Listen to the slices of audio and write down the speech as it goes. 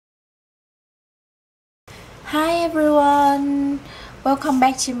Hi everyone, welcome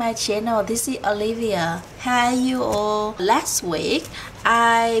back to my channel. This is Olivia. How are you all? Last week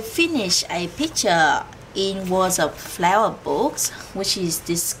I finished a picture in Words of Flower books, which is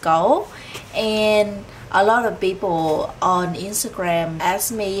this skull, and a lot of people on Instagram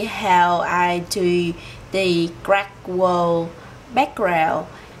ask me how I do the crack wall background.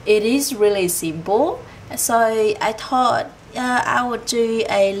 It is really simple, so I thought I would do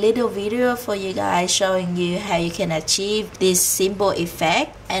a little video for you guys showing you how you can achieve this simple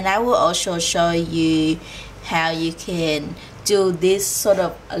effect, and I will also show you how you can do this sort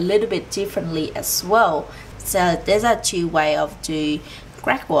of a little bit differently as well. So there's are two ways of doing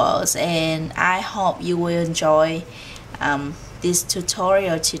crack walls, and I hope you will enjoy this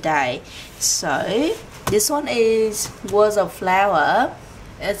tutorial today. So this one is Words of Flower.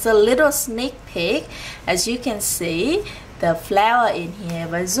 It's a little sneak peek. As you can see the flower in here,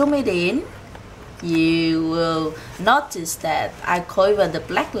 if I zoom it in, you will notice that I cover the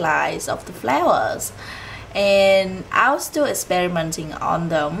black lines of the flowers, and I was still experimenting on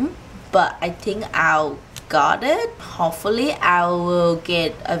them, but I think I got it. Hopefully I will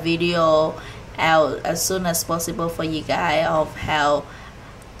get a video out as soon as possible for you guys of how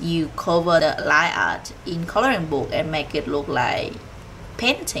you cover the line art in coloring book and make it look like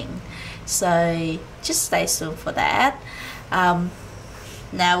painting. So just stay tuned for that.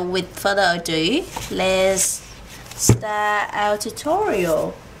 Now with further ado, let's start our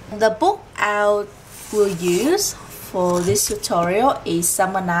tutorial. The book I will use for this tutorial is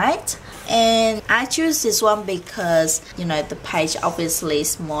Summer Night, and I choose this one because you know the page obviously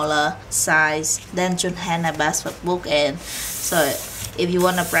smaller size than Johanna Basford book, and so if you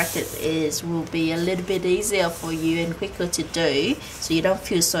want to practice, it will be a little bit easier for you and quicker to do, so you don't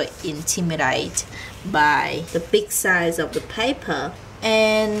feel so intimidated by the big size of the paper.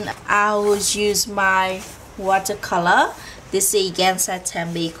 And I will use my watercolor. This is Gansa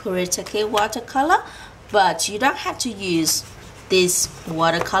Tambi Kuretake watercolor, but you don't have to use this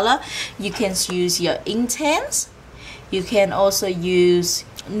watercolor. You can use your Inktense. You can also use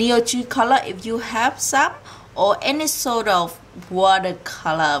Neo G color if you have some, or any sort of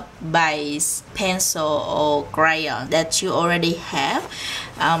watercolor base pencil or crayon that you already have.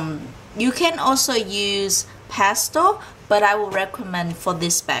 You can also use pastel, but I would recommend for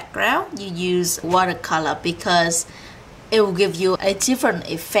this background you use watercolor because it will give you a different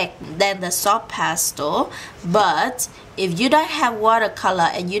effect than the soft pastel. But if you don't have watercolor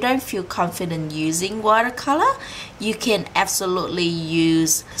and you don't feel confident using watercolor, you can absolutely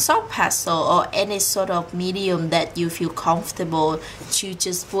use soft pastel or any sort of medium that you feel comfortable to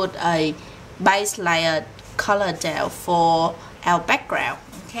just put a base layer color down for our background.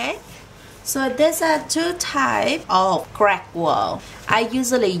 Okay, so there's are two types of crack wall. I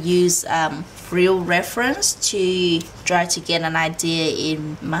usually use real reference to try to get an idea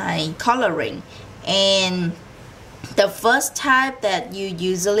in my coloring, and the first type that you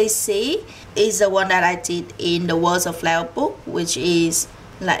usually see is the one that I did in the Words of Flower book, which is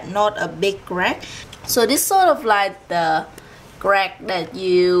like not a big crack. So this sort of like the crack that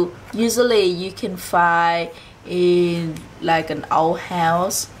you can find in like an old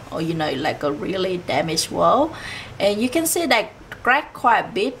house, or you know, like a really damaged wall, and you can see that crack quite a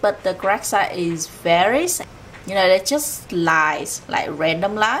bit, but the crack size is varies. You know, they're just lines, like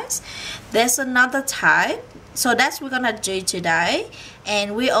random lines. There's another type, so that's what we're gonna do today,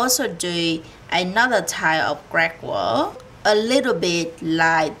 and we also do another type of crack wall, a little bit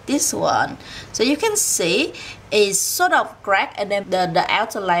like this one. So you can see it's sort of crack, and then the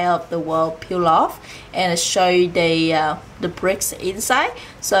outer layer of the wall peel off and show you the bricks inside.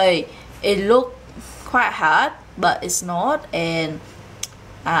 So it look quite hard, but it's not. And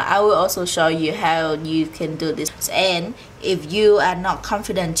I will also show you how you can do this. And if you are not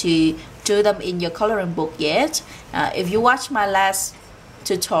confident to do them in your coloring book yet, if you watch my last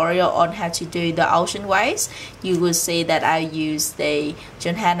tutorial on how to do the ocean waves, you will see that I use the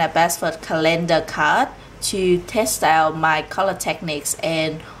Johanna Basford calendar card to test out my color techniques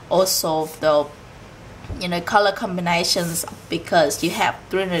and also the color combinations, because you have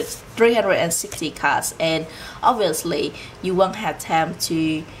 360 cards, and obviously you won't have time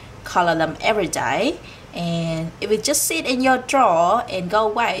to color them every day, and if it just sit in your drawer and go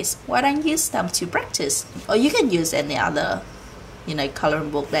waste, why don't you use them to practice? Or you can use any other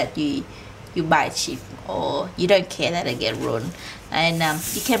coloring book that you buy cheap, or you don't care that it get ruined, and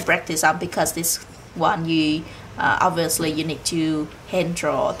you can practice on, because this one you obviously you need to hand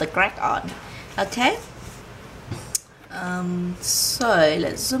draw the crack on. Okay, so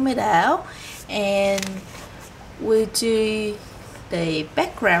let's zoom it out, and we do the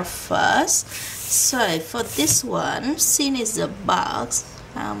background first. So for this one, since it's a box,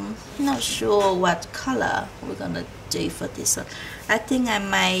 I'm not sure what color we're gonna do for this one. I think I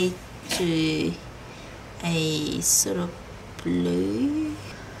might do a sort of blue.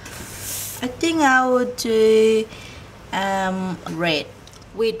 I think I will do red.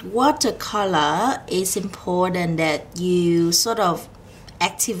 With watercolor, it's important that you sort of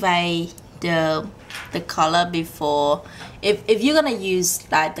activate the color before. If you're gonna use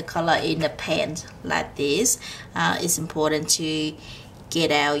like the color in the pen like this, it's important to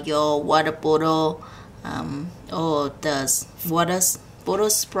get out your water bottle or the water bottle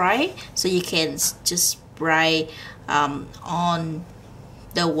spray, so you can just spray on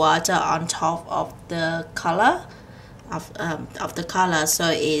the water on top of the color of the color, so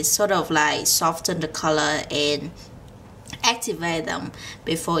it sort of like soften the color and activate them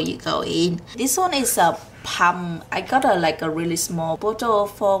before you go in. This one is a pump. I got like a really small bottle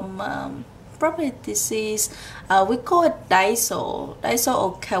from probably this is we call it Daiso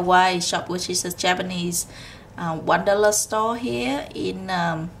or Kawaii shop, which is a Japanese $1 store here in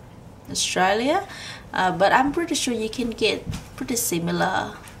Australia, but I'm pretty sure you can get pretty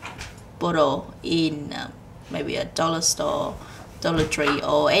similar bottle in maybe a dollar store, Dollar Tree,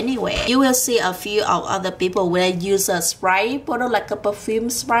 or anywhere. You will see a few of other people will use a spray bottle, like a perfume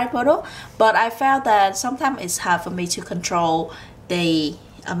spray bottle, but I found that sometimes it's hard for me to control the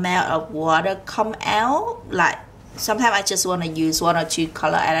amount of water come out. Like sometimes I just want to use 1 or 2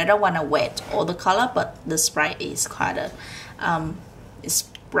 color and I don't want to wet all the color, but the spray is quite a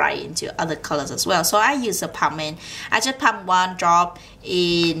spray into other colors as well. So I use a pump, and I just pump 1 drop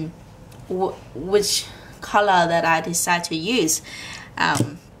in which color that I decide to use,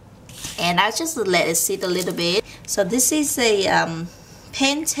 and I just let it sit a little bit. So this is a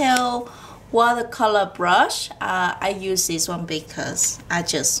Pentel watercolor brush. I use this one because I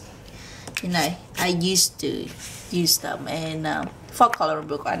just, you know, I used to use them, and for coloring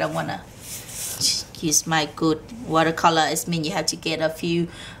book I don't want to use my good watercolor. It means you have to get a few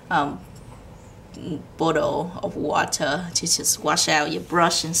bottle of water to just wash out your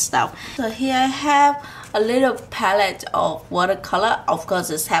brush and stuff. So here I have a little palette of watercolor. Of course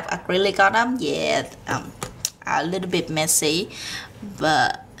it's have acrylic on them. Yeah, a little bit messy,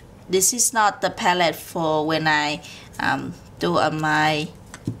 but this is not the palette for when I do my,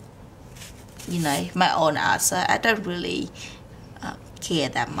 you know, my own art. So I don't really care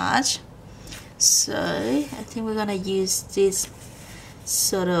that much. So I think we're gonna use this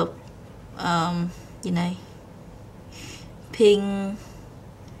sort of you know, pink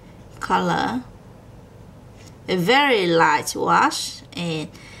color, a very light wash, and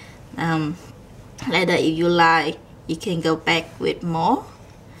later if you like you can go back with more.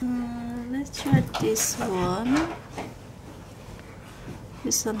 Let's try this one.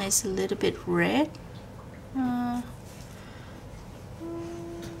 This one is a little bit red.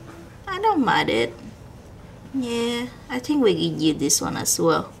 I don't mind it. Yeah, I think we can use this one as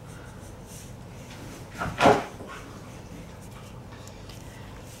well.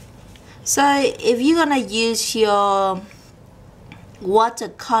 So if you're gonna use your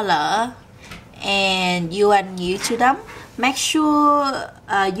watercolor and you are new to them, make sure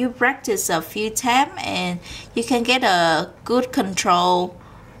you practice a few times and you can get a good control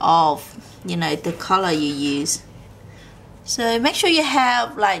of, you know, the color you use. So make sure you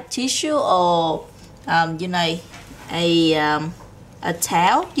have like tissue or you know, a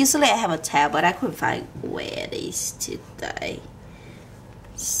towel. Usually I have a towel, but I couldn't find where it is today.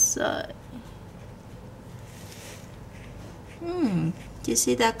 So do you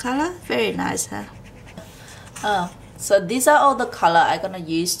see that color? Very nice, huh? So these are all the color I'm gonna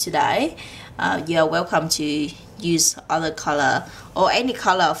use today. You're welcome to use other color or any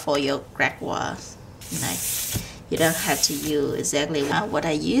color for your gregwa. You know, you don't have to use exactly what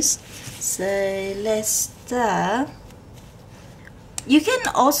I use. So let's start. You can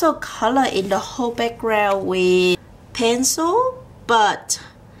also color in the whole background with pencil, but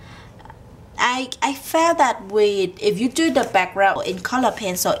I found that if you do the background in color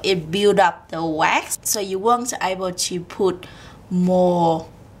pencil, it build up the wax, so you won't able to put more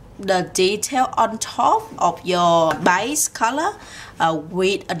the detail on top of your base color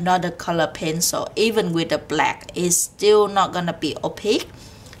with another color pencil. Even with the black, it's still not gonna be opaque.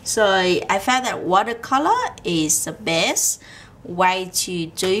 So I found that watercolor is the best way to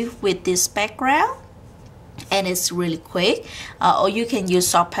do with this background, and it's really quick. Or you can use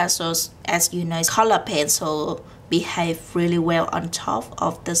soft pastels. As you know, color pencil behave really well on top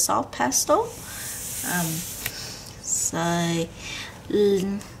of the soft pastel. So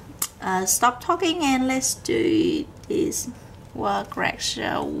stop talking and let's do this. What crack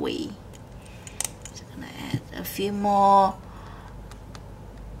shall we? Just gonna add a few more.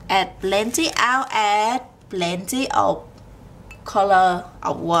 Add plenty. I'll add plenty of color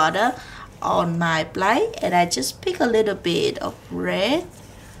of water on my plate, and I just pick a little bit of red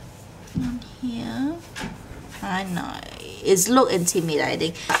on here. I know it's look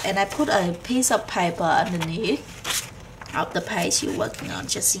intimidating, and I put a piece of paper underneath of the page you're working on,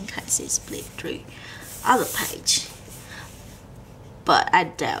 just in case it split through other page, but I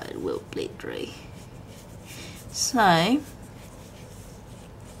doubt it will split through. So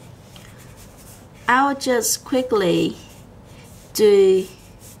I'll just quickly do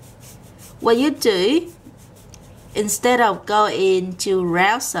what you do. Instead of going to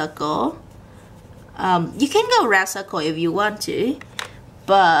round circle, you can go round circle if you want to,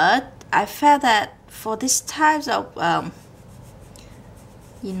 but I felt that for this types of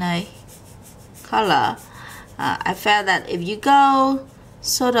you know, color, I felt that if you go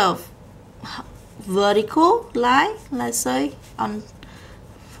sort of vertical line, let's say, on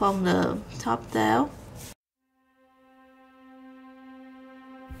from the top down,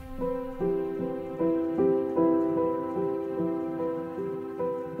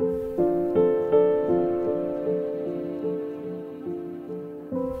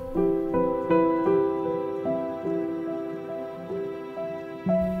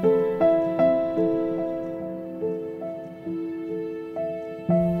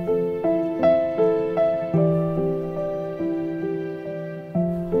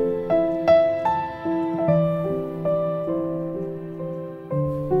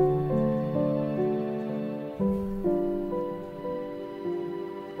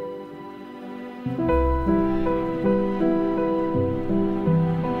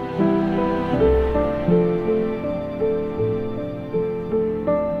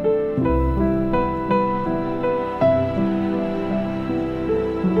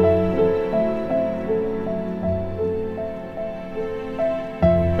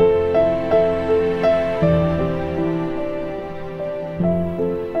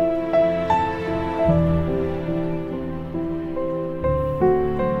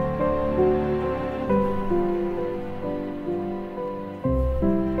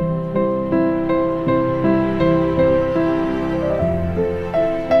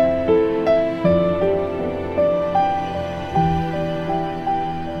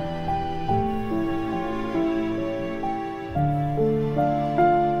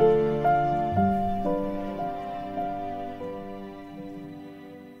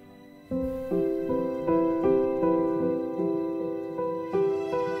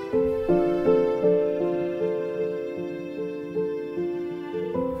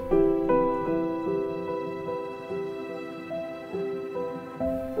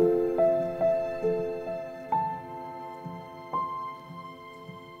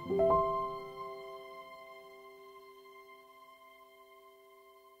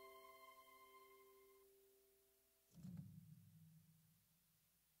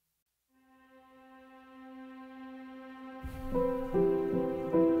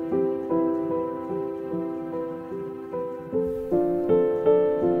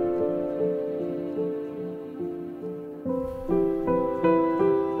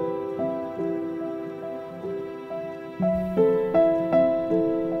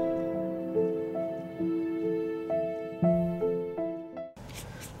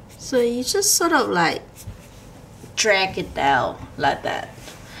 so you just sort of like drag it down like that.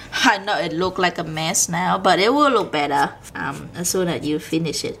 I know it look like a mess now, but it will look better as soon as you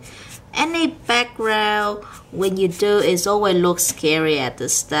finish it. Any background when you do is always look scary at the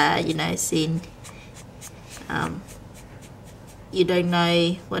start, you know, seeing you don't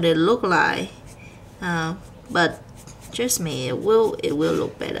know what it look like, but trust me, it will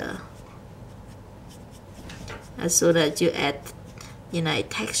look better as soon as you add, you know,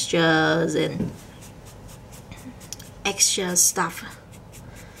 textures and extra stuff.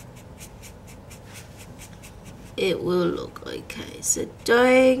 It will look okay, so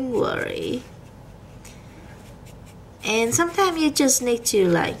don't worry. And sometimes you just need to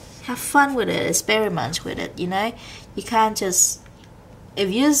like have fun with it, experiment with it, you know. You can't just, if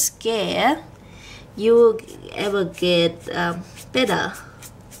you're scared, you will ever get better.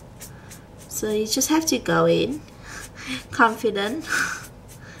 So you just have to go in confident.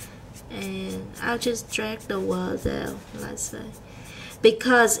 And I'll just drag the words out, let's say.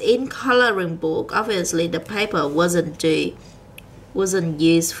 Because in coloring book, obviously the paper wasn't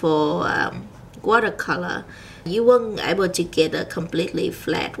used for watercolor. You weren't able to get a completely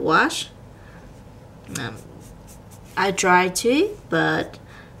flat wash. I tried to, but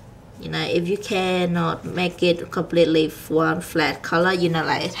You know, if you cannot make it completely one flat color, you know,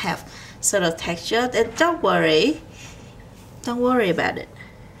 like it have sort of texture, then don't worry about it.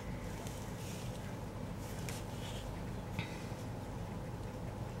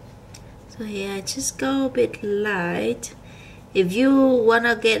 So here I just go a bit light. If you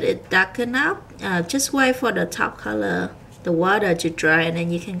wanna get it darken up, just wait for the top color, the water to dry, and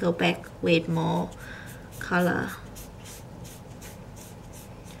then you can go back with more color.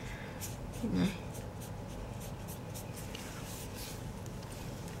 You know.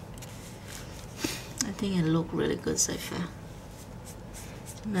 I think it looks really good so far.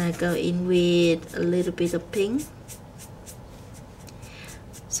 Now I go in with a little bit of pink.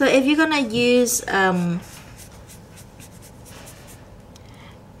 So if you're gonna use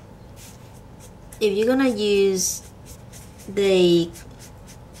the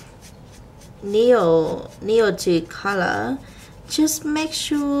Neo 2 color, just make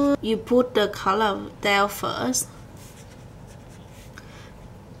sure you put the color down first.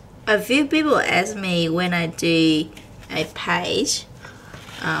 A few people ask me when I do a page,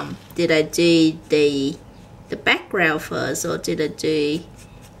 did I do the background first, or did I do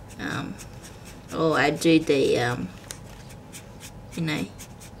I do the you know,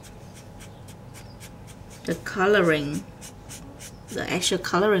 the coloring, the actual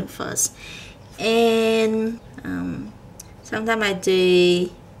coloring first. And sometimes I do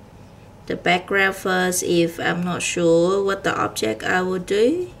the background first if I'm not sure what the object I will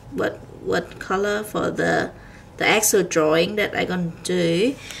do, what color for the actual drawing that I'm gonna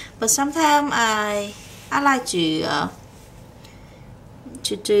do. But sometimes I like to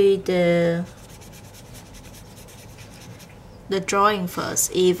do the drawing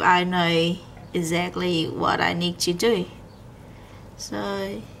first if I know exactly what I need to do.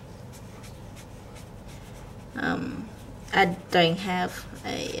 So I don't have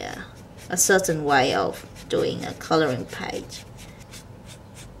a certain way of doing a coloring page.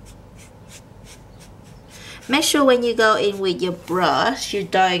 Make sure when you go in with your brush, you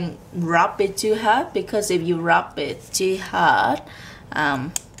don't rub it too hard, because if you rub it too hard,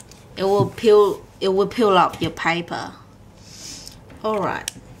 it will peel off your paper.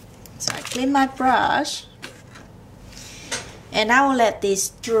 Alright, so I clean my brush and I will let this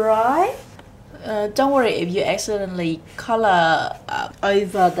dry. Don't worry if you accidentally color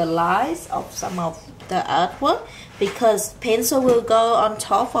over the lines of some of the artwork, because pencil will go on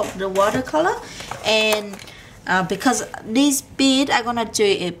top of the watercolor. And because this bead I'm gonna do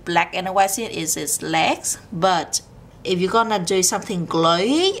it black and white, is its legs, but if you're gonna do something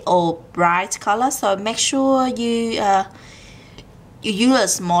glowy or bright color, so make sure you use a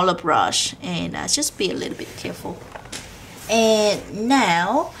smaller brush, and just be a little bit careful. And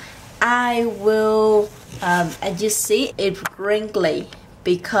now I will, as you see, it's wrinkly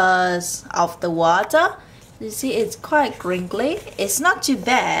because of the water. You see, it's quite wrinkly. It's not too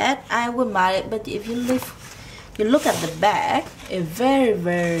bad, I wouldn't mind it, but if you look at the back, it's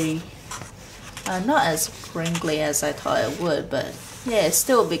very not as wrinkly as I thought it would, but yeah, it's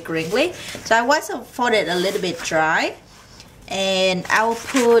still a bit wrinkly. So I want to fold it a little bit dry, and I will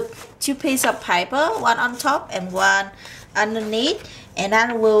put 2 pieces of paper, one on top and one underneath, and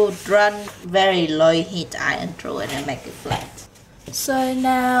I will run very low heat iron through it and make it flat. So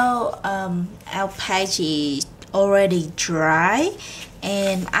now our page is already dry,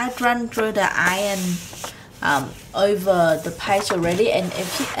 and I run through the iron over the page already, and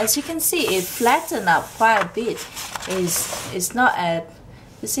as you can see, it flattened up quite a bit. It's not as,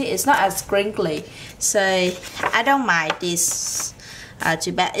 you see, it's not as crinkly, so I don't mind this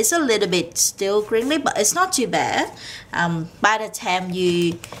too bad. It's a little bit still crinkly, but it's not too bad. By the time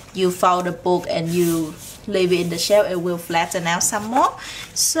you fold the book and you leave it in the shelf, it will flatten out some more,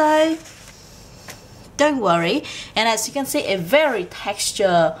 so don't worry. And as you can see, a very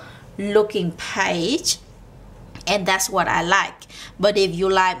texture looking page, and that's what I like. But if you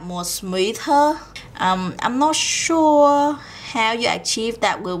like more smoother, I'm not sure how you achieve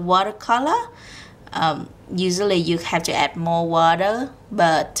that with watercolor. Usually you have to add more water,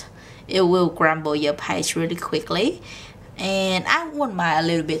 but it will crumble your page really quickly. And I wouldn't mind a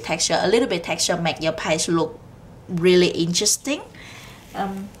little bit texture. A little bit texture make your page look really interesting.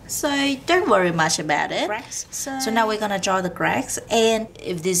 So don't worry much about it. So now we're gonna draw the cracks. And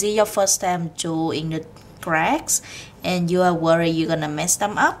if this is your first time doing the cracks and you are worried you're gonna mess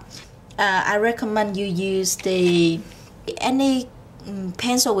them up, I recommend you use any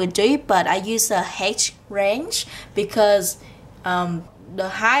pencil will do, but I use a H range, because the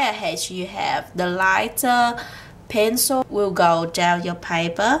higher H you have, the lighter pencil will go down your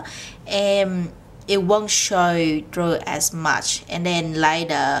paper. And it won't show through as much. And then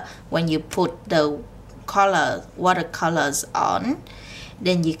later when you put the watercolors on,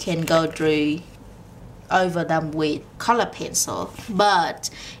 then you can go through over them with color pencil. But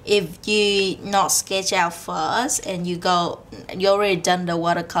if you not sketch out first and you already done the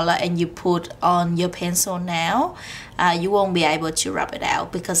watercolor and you put on your pencil now, you won't be able to rub it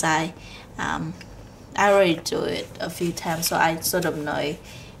out, because I already do it a few times, so I sort of know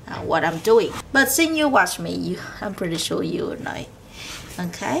what I'm doing. But since you watch me, I'm pretty sure you will know.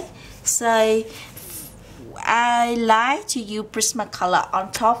 Okay, so I like to use Prismacolor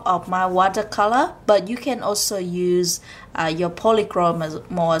on top of my watercolor, but you can also use your polychrome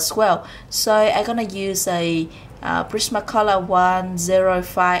as well. So I'm gonna use a Prismacolor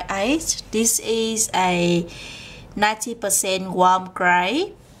 1058. This is a 90% warm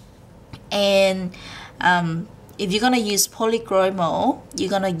gray, and if you're gonna use polychromo, you're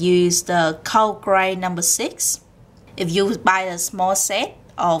gonna use the cold gray number 6. If you buy a small set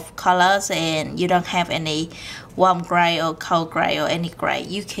of colors and you don't have any warm gray or cold gray or any gray,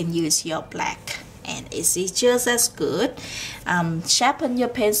 you can use your black, and it's just as good. Sharpen your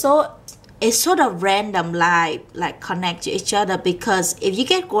pencil. It's sort of random, like connect to each other, because if you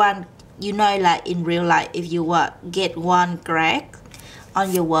get one, you know, like in real life, if you get one crack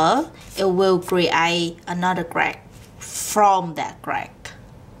on your work, it will create another crack from that crack,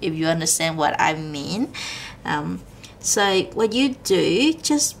 if you understand what I mean. So what you do,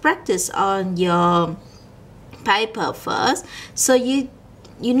 just practice on your paper first. So you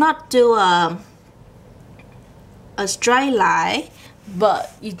not do a straight line,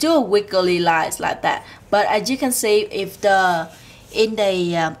 but you do a wiggly lines like that. But as you can see, if the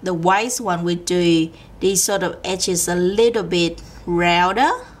white one we do these sort of edges a little bit rounder,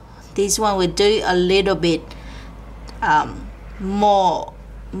 this one we do a little bit more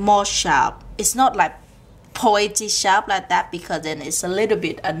sharp. It's not like pointy sharp like that, because then it's a little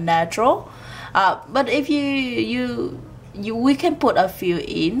bit unnatural. But if we can put a few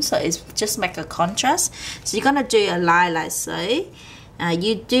in, so it's just make a contrast. So you're gonna do a line like so.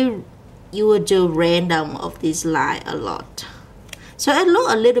 You will do random of this line a lot, so it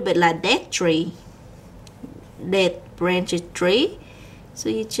look a little bit like that branches tree. So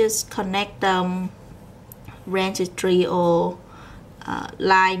you just connect branches tree or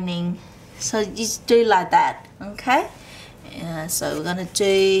lining. So you just do like that. Okay, so we're gonna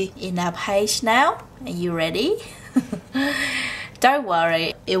do in our page now. Are you ready? Don't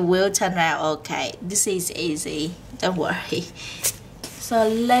worry, it will turn out okay. This is easy, don't worry. So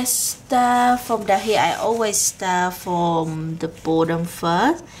let's start from down here. I always start from the bottom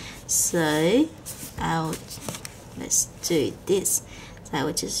first. So let's do this. So I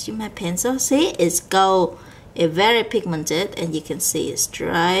will just use my pencil. See, it's gold. It's very pigmented, and you can see it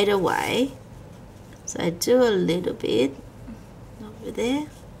straight away. So I do a little bit over there,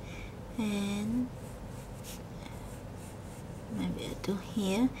 and maybe I do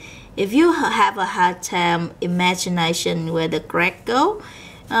here. If you have a hard time imagination where the crack go,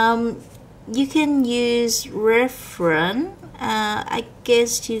 you can use reference. I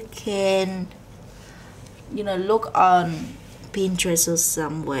guess you can, look on Pinterest or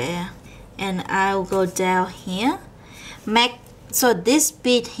somewhere. And I'll go down here. So this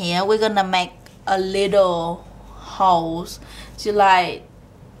bit here, we're gonna make a little holes, so like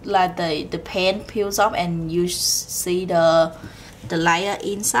the paint peels off and you see the layer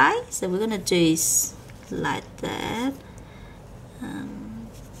inside. So we're gonna do it like that.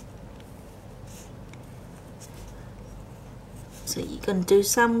 So you can do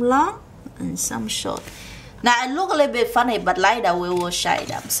some long and some short. Now it look a little bit funny, but later we will shade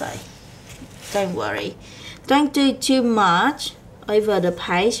them. So don't worry, don't do too much over the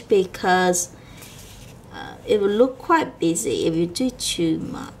page, because it will look quite busy if you do too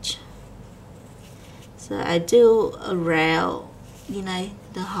much. So I do around,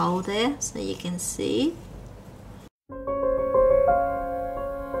 the hole there, so you can see.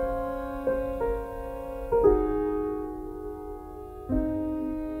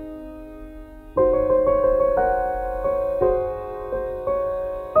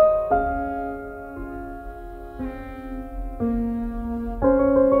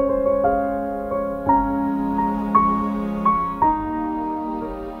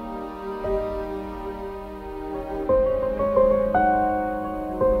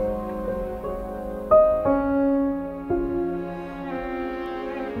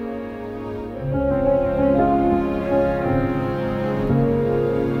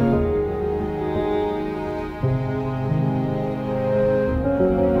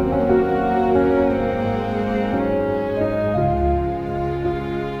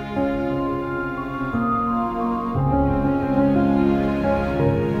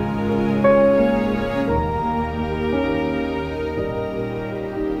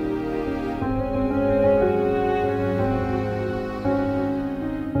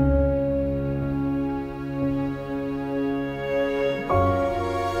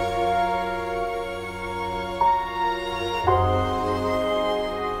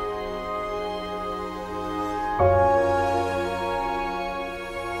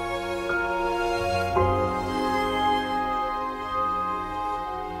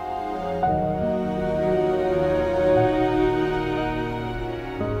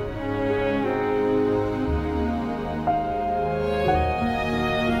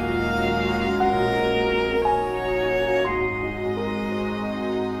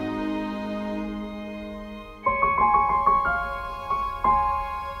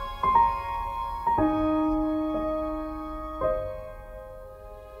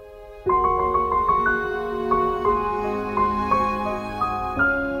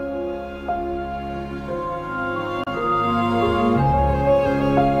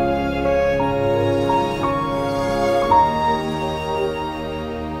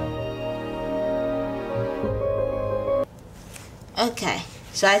 Okay,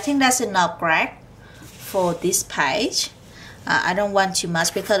 so I think that's enough crack for this page. I don't want too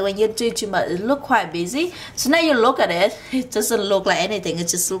much because when you do too much, it looks quite busy. So now you look at it, it doesn't look like anything. It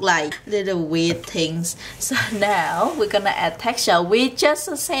just looks like little weird things. So now we're gonna add texture with just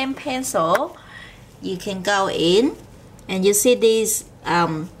the same pencil. You can go in and you see these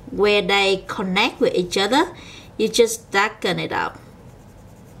where they connect with each other. You just darken it up.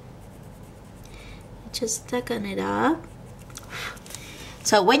 Just darken it up.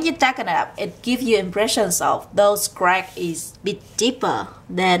 So when you darken it up, it gives you impressions of those crack is a bit deeper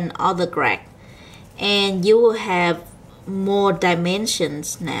than other crack, and you will have more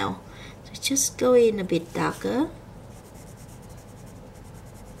dimensions now. So just go in a bit darker.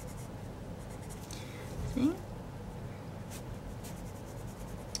 See?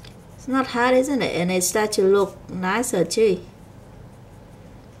 It's not hard, isn't it? And it starts to look nicer too.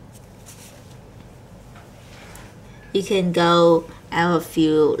 You can go out a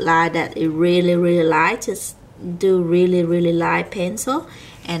few lines that you really light, just do really light pencil,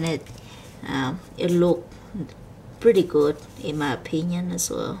 and it look pretty good in my opinion as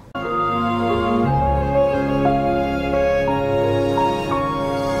well.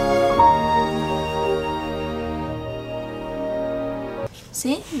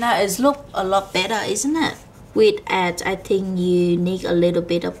 See, now it's look a lot better, isn't it? With art, I think you need a little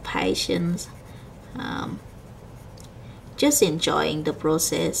bit of patience. Just enjoying the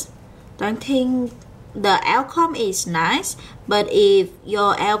process. Don't think the outcome is nice, but if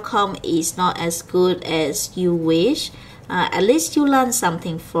your outcome is not as good as you wish, at least you learn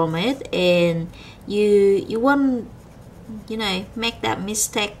something from it, and you won't, you know, make that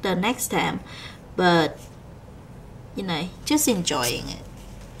mistake the next time. But you know, just enjoying it.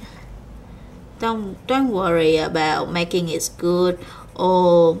 Don't worry about making it good,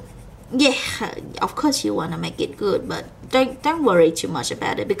 or yeah, of course you want to make it good, but don't worry too much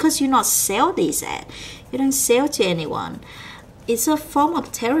about it, because you not sell this ad. You don't sell to anyone. It's a form of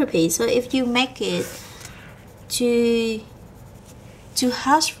therapy. So if you make it too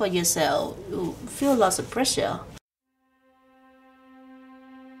harsh for yourself, you feel lots of pressure.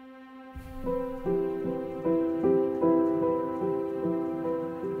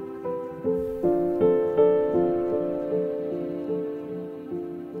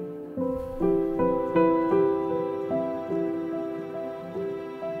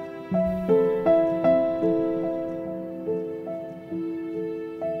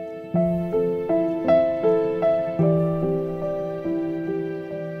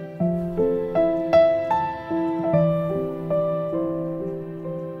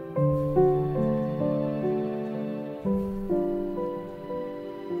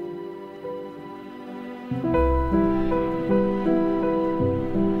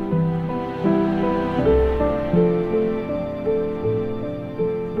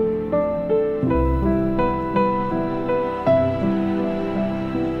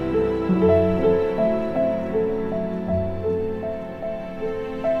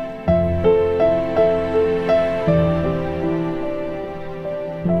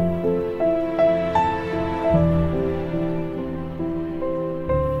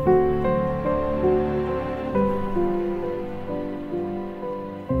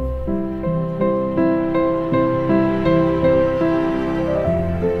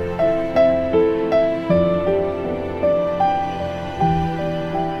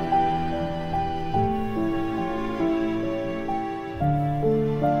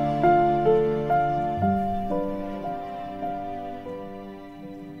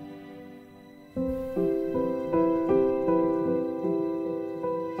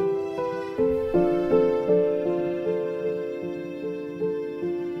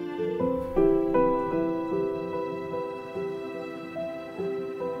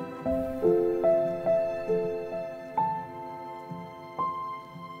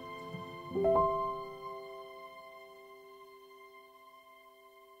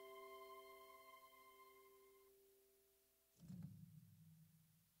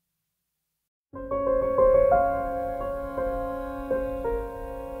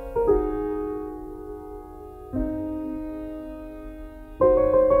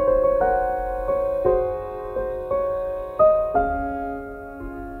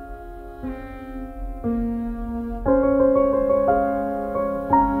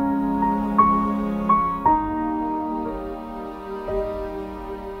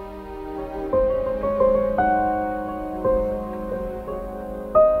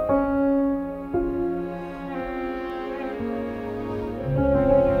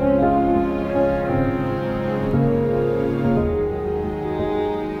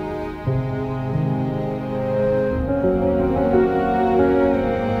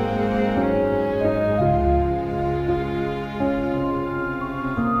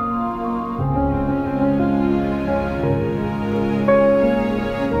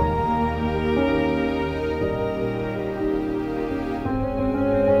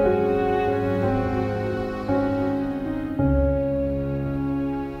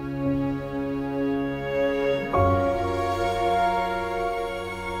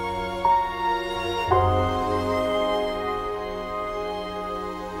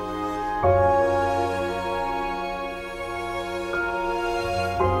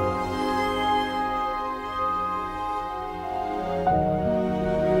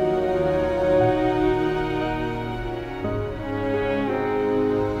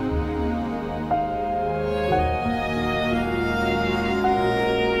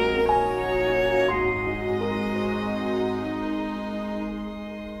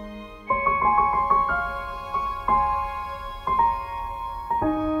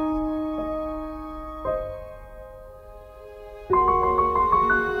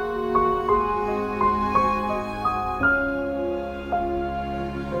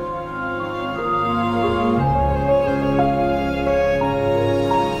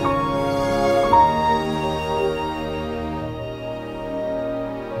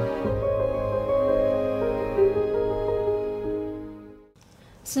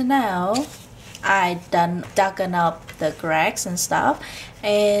 So now I done darken up the cracks and stuff,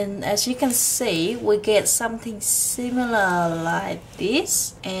 and as you can see we get something similar like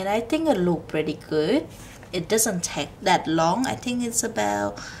this, and I think it look pretty good. It doesn't take that long. I think it's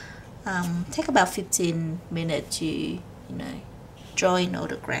about take about 15 minutes to draw in all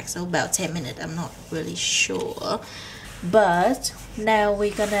the cracks, so about 10 minutes, I'm not really sure. But now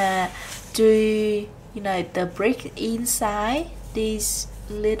we're gonna do the brick inside these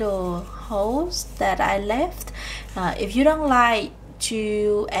little holes that I left. If you don't like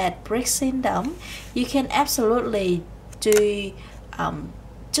to add bricks in them, you can absolutely do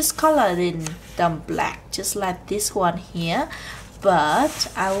just color in them black, just like this one here, but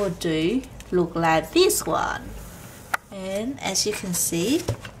I will do look like this one. And as you can see,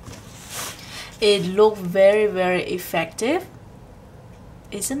 it looks very, very effective,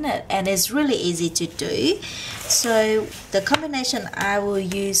 isn't it? And it's really easy to do. So the combination I will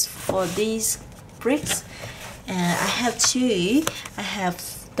use for these bricks, I have two. I have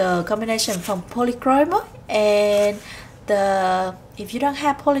the combination from polychroma, and if you don't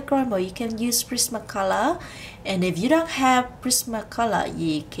have polychroma, you can use Prismacolor, and if you don't have Prismacolor,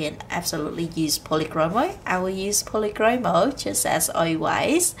 you can absolutely use polychroma. I will use polychroma just as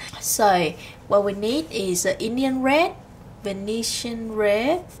always. So what we need is Indian red, Venetian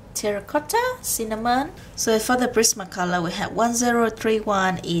red, terracotta, cinnamon. So for the Prismacolor, we have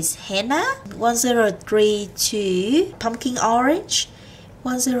 1031 is henna, 1032 pumpkin orange,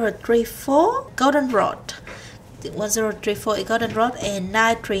 1034 goldenrod, 1034 is goldenrod, and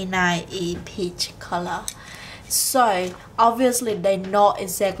 939 is peach color. So obviously they're not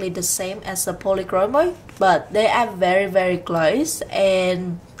exactly the same as the polychroma, but they are very, very close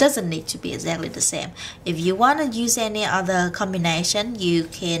and doesn't need to be exactly the same. If you want to use any other combination, you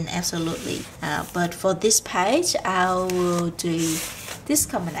can absolutely, but for this page I will do this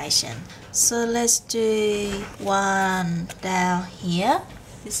combination. So let's do one down here.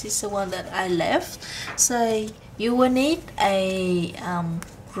 This is the one that I left. So you will need a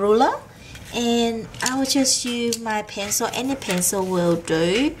ruler, and I will just use my pencil. Any pencil will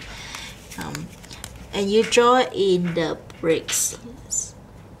do, and you draw in the bricks,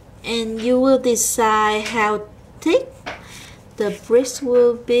 and you will decide how thick the bricks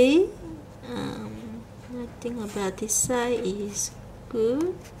will be. I think about this side is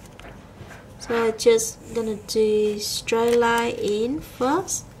good, so I'm just gonna do straight line in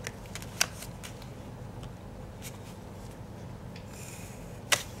first.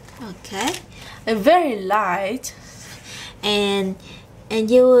 Okay, very light, and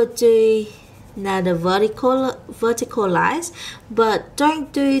you will do now the vertical lines, but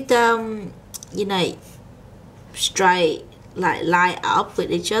don't do them straight, like line up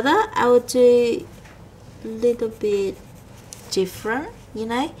with each other. I will do a little bit different,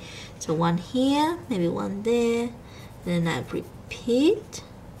 so one here, maybe one there, then I repeat.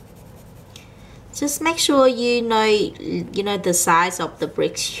 Just make sure you know the size of the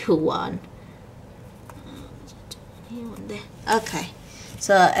bricks you want. Okay,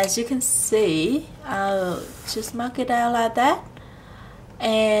 so as you can see, I'll just mark it out like that,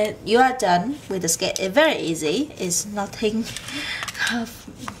 and you are done with the sketch. It's very easy. It's nothing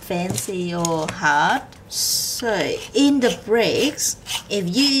fancy or hard. So in the bricks,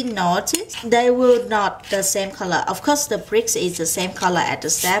 if you notice, they will not the same color. Of course the bricks is the same color at the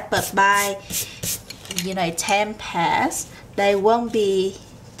start, but by time pass, they won't be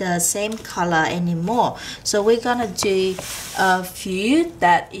the same color anymore. So we're gonna do a few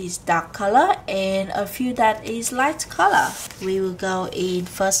that is dark color and a few that is light color. We will go in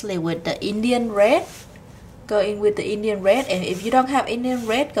firstly with the Indian red. Go in with the Indian red, and if you don't have Indian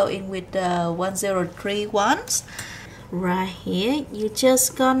red, go in with the 1031s. Right here, you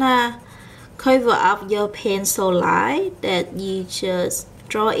just gonna cover up your pencil line that you just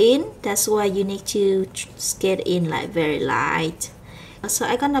draw in. That's why you need to sketch in like very light. So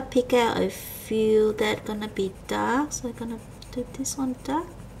I'm gonna pick out a few that gonna be dark. So I'm gonna do this one dark.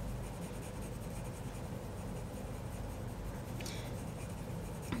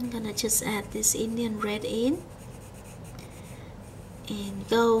 I'm gonna just add this Indian red in and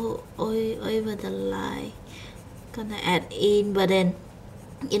go over the line. Gonna add in, but then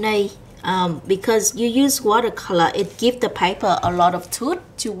because you use watercolor, it gives the paper a lot of tooth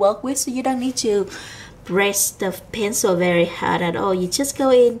to work with, so you don't need to press the pencil very hard at all. You just go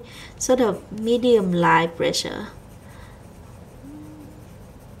in sort of medium light pressure,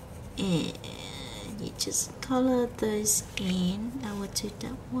 and you just color those in. I will do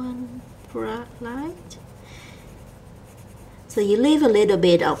that one bright light. So you leave a little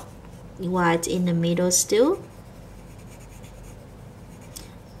bit of white in the middle still.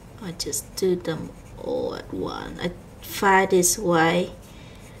 I just do them all at once. I find this way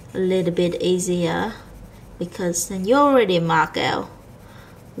a little bit easier because then you already mark out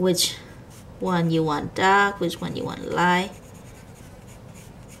which one you want dark, which one you want light.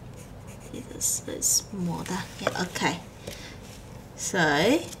 This is more dark. Yeah, okay.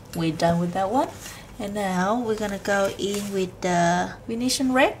 So we're done with that one. And now we're gonna go in with the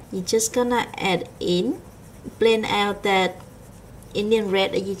Venetian red. You're just gonna add in, blend out that Indian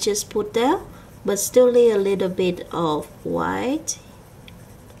red that you just put there, but still leave a little bit of white.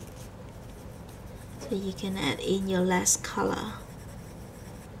 So you can add in your last color.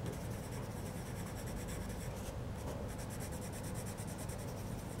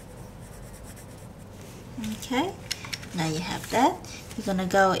 Okay, now you have that. You're gonna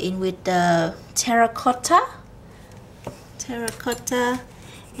go in with the terracotta,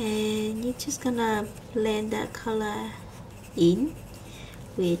 and you're just gonna blend that color in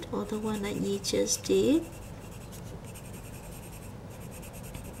with all the one that you just did.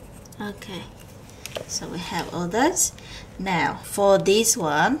 Okay, so we have all those. Now for this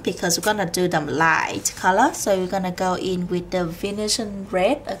one, because we're gonna do them light color, so we're gonna go in with the Venetian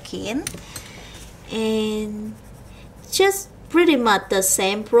red again, and just pretty much the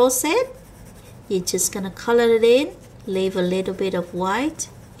same process. You're just gonna color it in, leave a little bit of white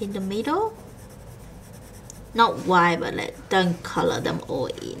in the middle, not white, but don't color them all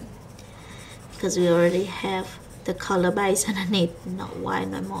in because we already have the color base underneath, not white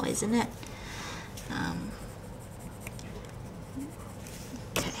no more, isn't it?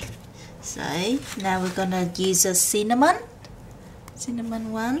 Okay, so now we're gonna use a cinnamon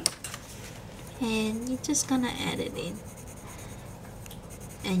one, and you're just gonna add it in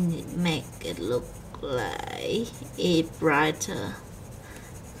and make it look like it brighter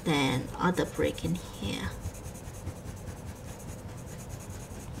than other brick in here.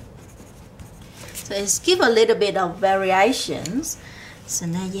 So it's give a little bit of variations. So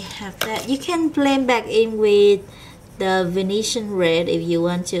now you have that. You can blend back in with the Venetian red if you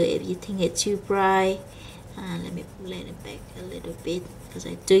want to, if you think it's too bright. Let me blend it back a little bit because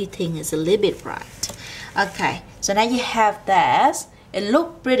I do think it's a little bit bright. Okay, so now you have that. It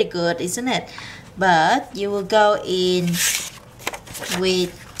looks pretty good, isn't it? But you will go in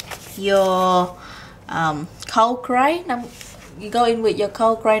with your cold gray. You go in with your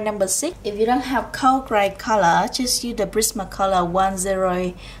cold gray number 6. If you don't have cold gray color, just use the Prismacolor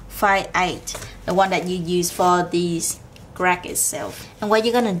 1058, the one that you use for this crack itself. And what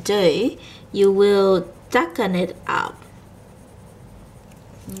you're gonna do, you will darken it up.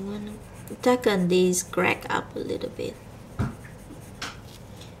 You wanna darken this crack up a little bit,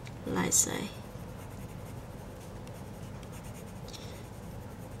 like so.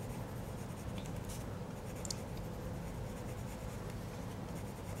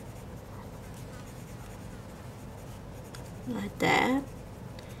 Like that.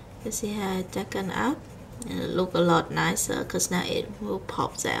 You see how it darken up, and it look a lot nicer because now it will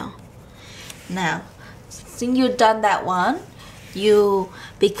pop out. Now since you've done that one,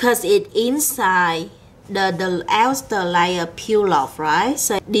 because it inside the outer layer peel off, right?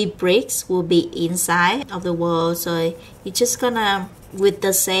 So the bricks will be inside of the wall. So you're just gonna, with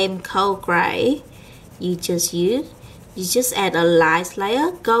the same cold gray you just add a light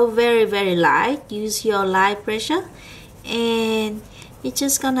layer. Go very, very light. Use your light pressure, and you're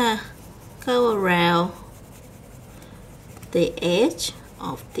just gonna go around the edge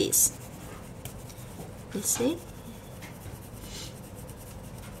of this. You see?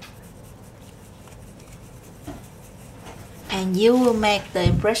 And you will make the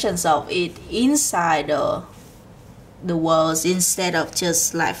impressions of it inside the walls instead of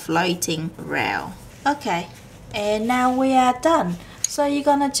just like floating around. Okay, and now we are done. So you're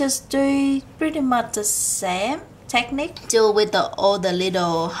gonna just do pretty much the same technique, do with all the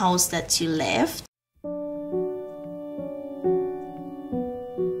little holes that you left.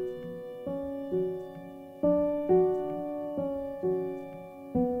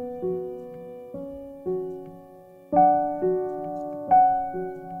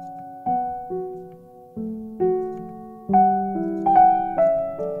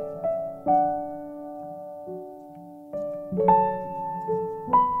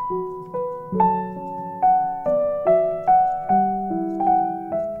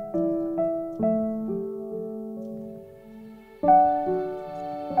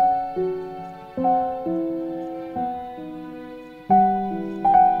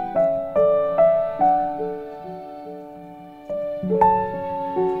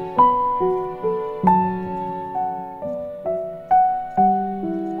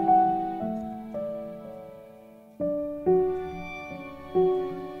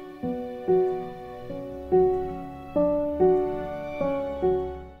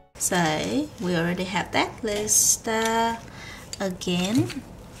 So we already have that. Let's start again.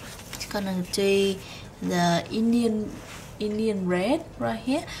 It's gonna do the Indian red right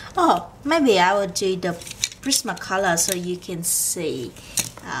here. Oh, maybe I will do the Prismacolor so you can see.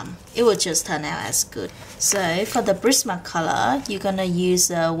 It will just turn out as good. So for the Prismacolor, you're gonna use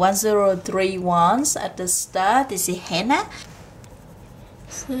 1031 at the start. This is henna.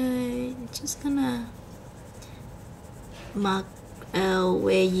 So just gonna mark out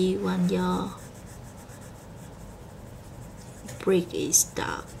where you want your brick is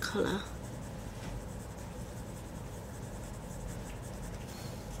dark color.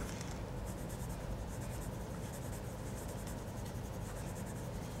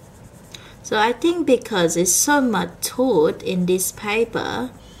 So I think because it's so much taught in this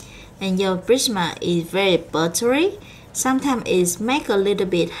paper and your Prisma is very buttery, sometimes it's make a little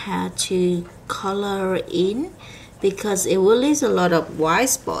bit hard to color in because it will leave a lot of white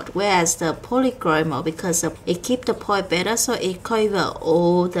spot, whereas the polychromo, because it keep the point better, so it cover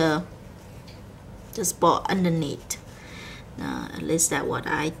all the spot underneath. At least that's what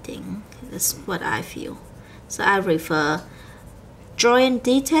I think. That's what I feel. So I prefer drawing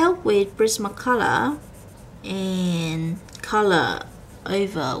detail with Prismacolor and color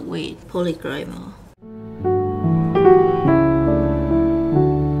over with polychromo.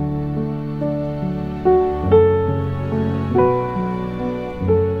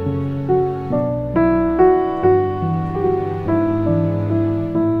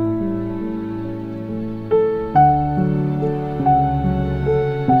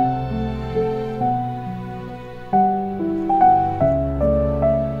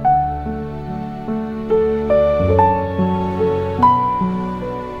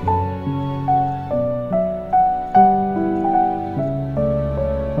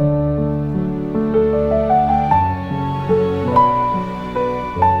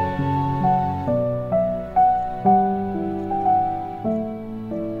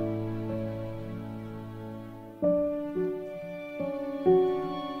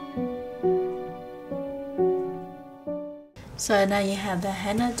 So now you have the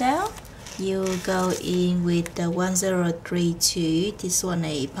henna down. You go in with the 1032. This one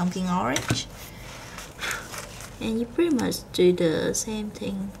a pumpkin orange. And you pretty much do the same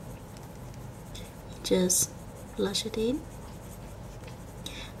thing. Just flush it in.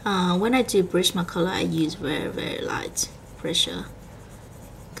 When I do Prismacolor, I use very light pressure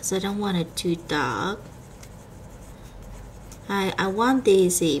because I don't want it too dark. I want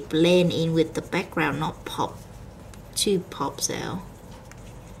this to blend in with the background, not pop. Two pops out.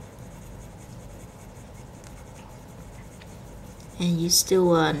 And you still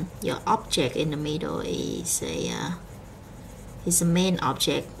want your object in the middle is a main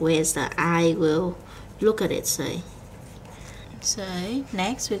object, whereas the eye will look at it. So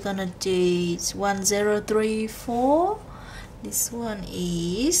next we're gonna do 1034. This one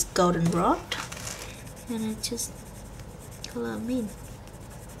is goldenrod, and I just color them in.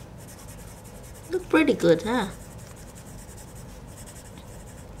 Look pretty good, huh?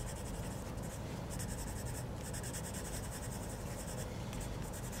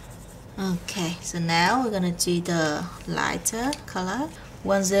 Okay, so now we're gonna do the lighter color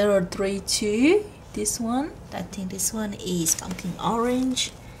 1032. This one, I think this one is pumpkin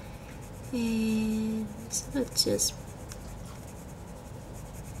orange, and so just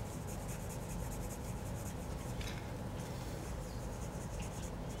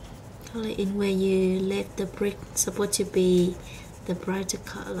color in where you let the brick supposed to be the brighter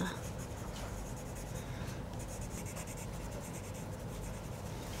color.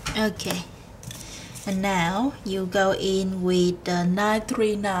 Okay, and now you go in with the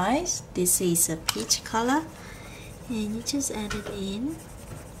 939. This is a peach color, and you just add it in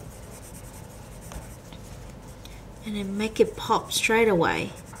and then make it pop straight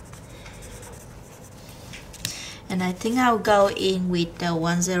away. And I think I'll go in with the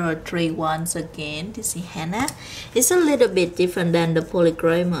 1031 again. This is henna. It's a little bit different than the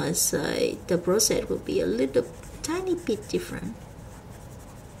polychromo, so the process will be a little tiny bit different.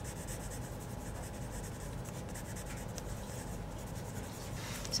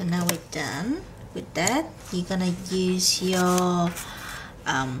 So now we're done with that. You're gonna use your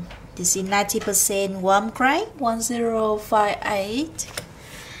this is 90% warm gray 1058,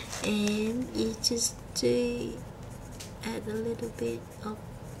 and you just add a little bit of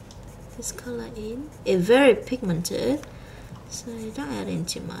this color in. It's very pigmented, so you don't add in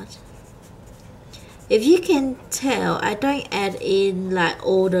too much. If you can tell, I don't add in like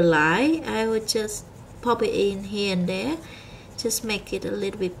all the light. I would just pop it in here and there, just make it a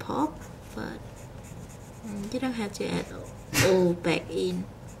little bit pop, but you don't have to add all back in.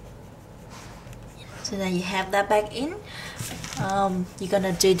 So now you have that back in. You're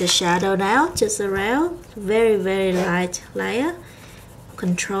gonna do the shadow now, just around, very light layer.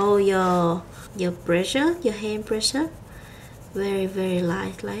 Control your pressure, your hand pressure. Very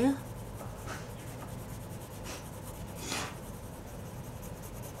light layer.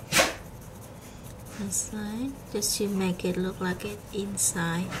 Inside, just to make it look like it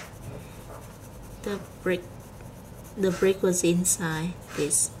inside. The brick was inside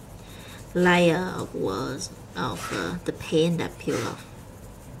this layer of the paint that peeled off.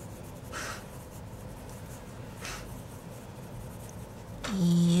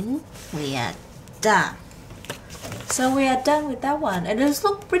 And we are done. So we are done with that one, and it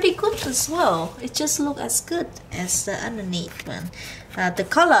looks pretty good as well. It just looks as good as the underneath one. The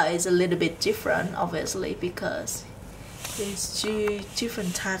color is a little bit different, obviously, because there's two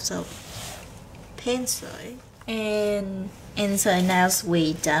different types of pencil. And so now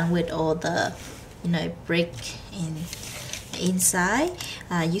we're done with all the brick inside.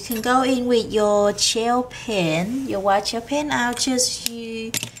 You can go in with your gel pen, your white gel pen. I'll just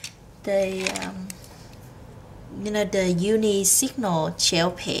use the the uni signal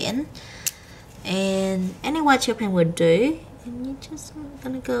gel pen, and any white gel pen would do. And you're just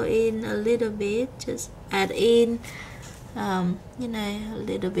gonna go in a little bit, just add in a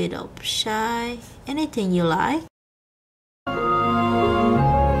little bit of shine, anything you like.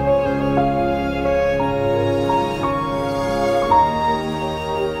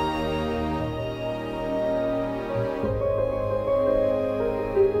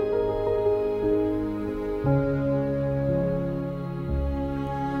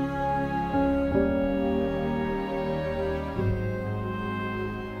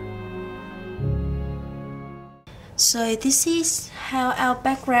 So this is how our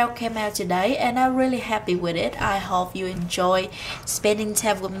background came out today, and I'm really happy with it. I hope you enjoy spending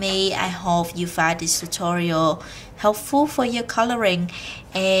time with me. I hope you find this tutorial helpful for your coloring,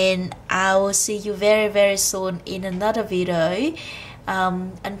 and I will see you very soon in another video.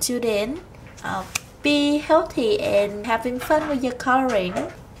 Until then, be healthy and having fun with your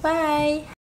coloring. Bye.